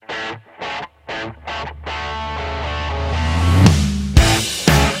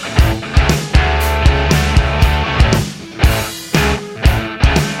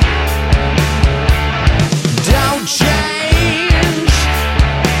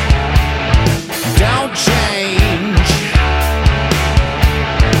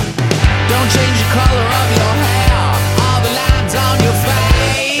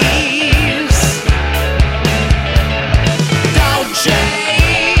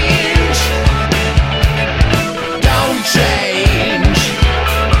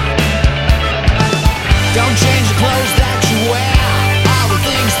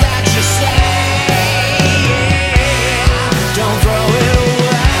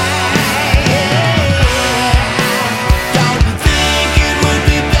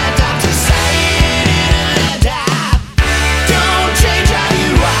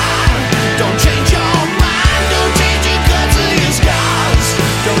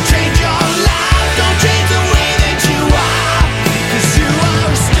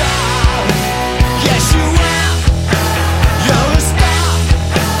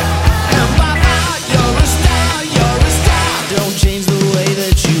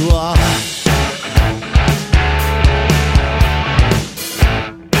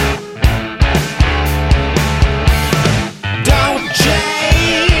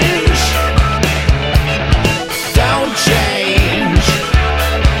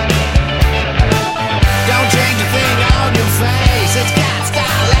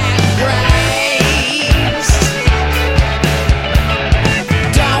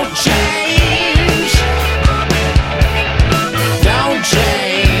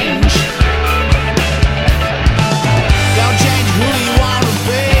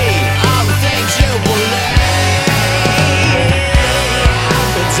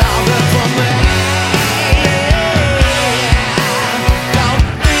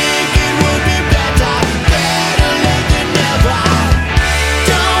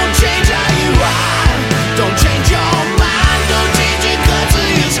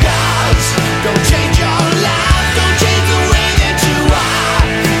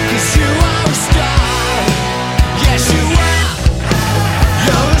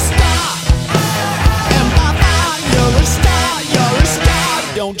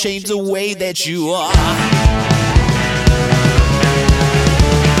change the way that you are.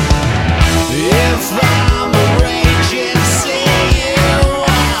 If I'm a raging sea, you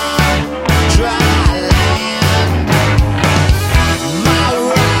are dry land. My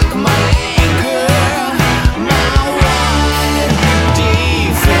rock, my anchor, my one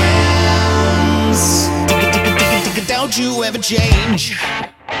defense. Don't you ever change.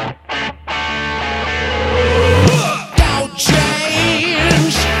 Don't change.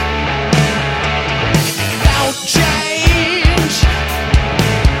 Don't change. Don't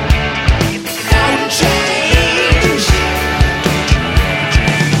change.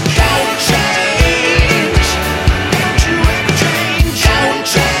 Don't change. Don't you ever change. Don't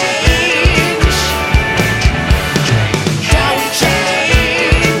change. Don't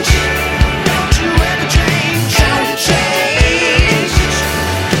change. Don't you ever change. Don't change.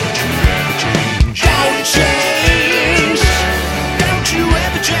 Don't change. Don't you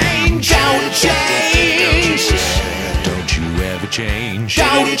ever change. Don't change. Don't you ever change.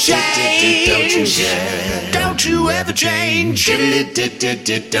 Don't change. Don't you ever change.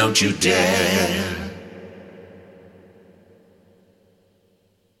 Don't you dare.